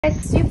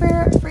It's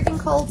super freaking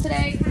cold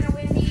today, kind of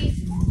windy.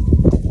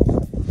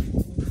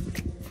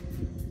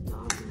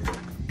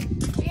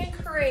 Being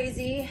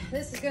crazy.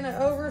 This is gonna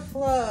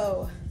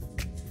overflow.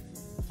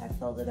 I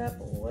filled it up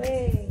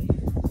way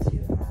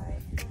too high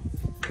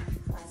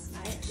last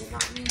night. I did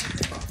not mean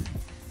to.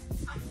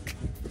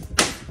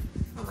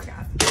 Oh my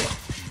god.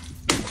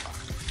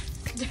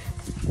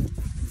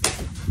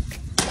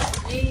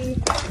 Jesus.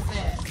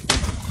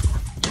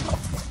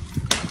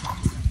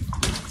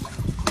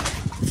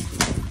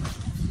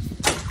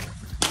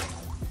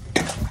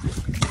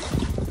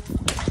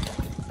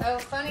 So,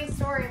 funny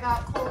story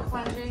about cold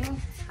plunging.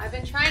 I've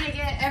been trying to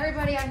get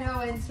everybody I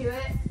know into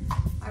it.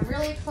 I'm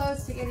really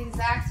close to getting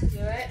Zach to do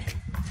it.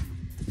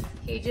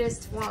 He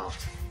just won't.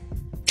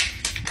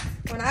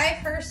 When I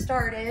first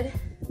started,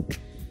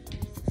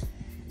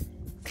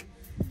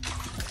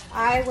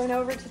 I went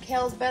over to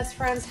Kale's best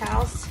friend's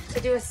house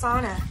to do a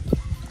sauna.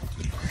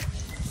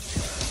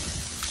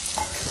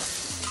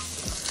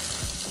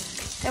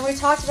 And we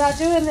talked about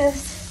doing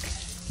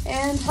this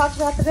and talked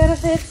about the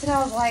benefits, and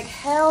I was like,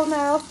 hell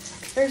no.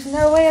 There's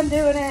no way I'm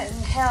doing it,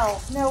 and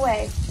hell, no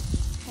way.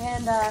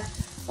 And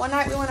one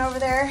night we went over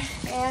there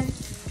and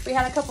we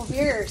had a couple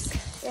beers,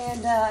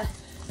 and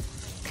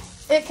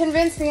it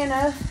convinced me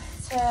enough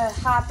to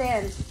hop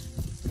in.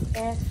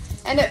 And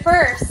at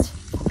first,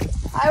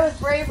 I was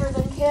braver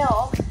than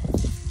Kale,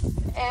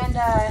 and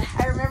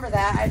I remember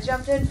that. I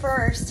jumped in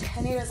first,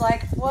 and he was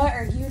like, what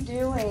are you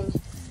doing?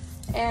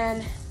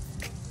 And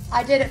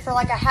I did it for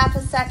like a half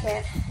a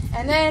second,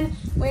 and then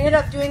we ended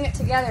up doing it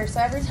together. So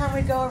every time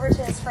we'd go over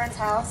to his friend's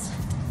house,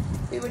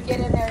 we would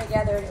get in there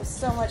together, and it was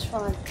so much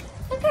fun.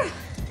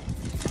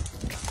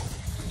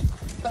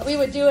 But we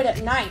would do it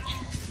at night.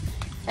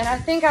 And I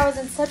think I was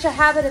in such a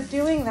habit of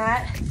doing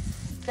that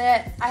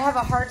I have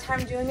a hard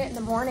time doing it in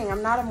the morning.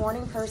 I'm not a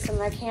morning person,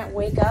 and I can't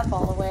wake up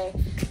all the way.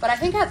 But I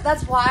think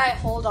that's why I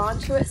hold on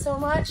to it so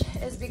much,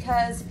 is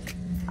because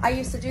I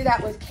used to do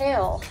that with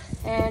Kale.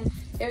 And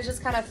it was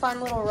just kind of a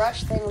fun little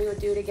rush thing we would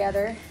do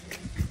together.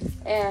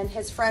 And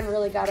his friend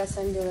really got us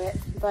into it.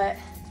 But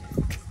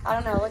I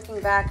don't know,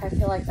 looking back, I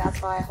feel like that's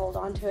why I hold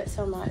on to it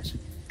so much,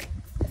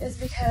 is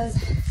because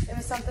it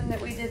was something that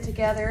we did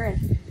together,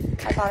 and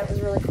I thought it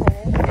was really cool.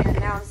 And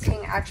now I'm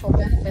seeing actual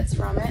benefits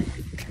from it,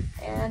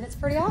 and it's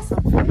pretty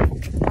awesome.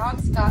 The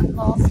dogs got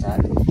all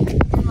stuck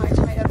in my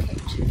tomato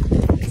cage,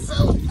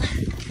 so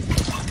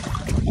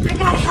I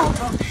gotta help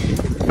them.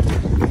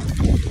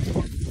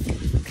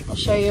 I'll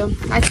show you.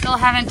 I still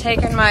haven't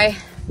taken my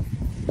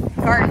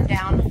garden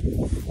down.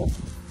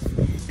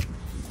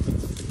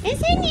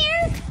 It's in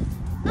here.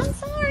 I'm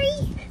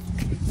sorry.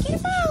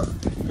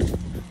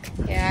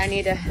 Careful. Yeah, I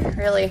need to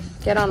really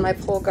get on my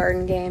pole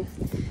garden game.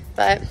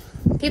 But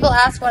people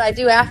ask what I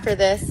do after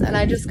this, and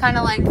I just kind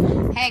of like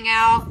hang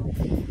out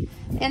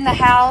in the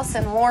house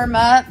and warm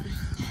up.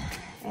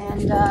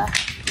 And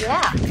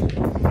yeah,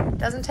 it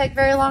doesn't take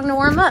very long to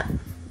warm up.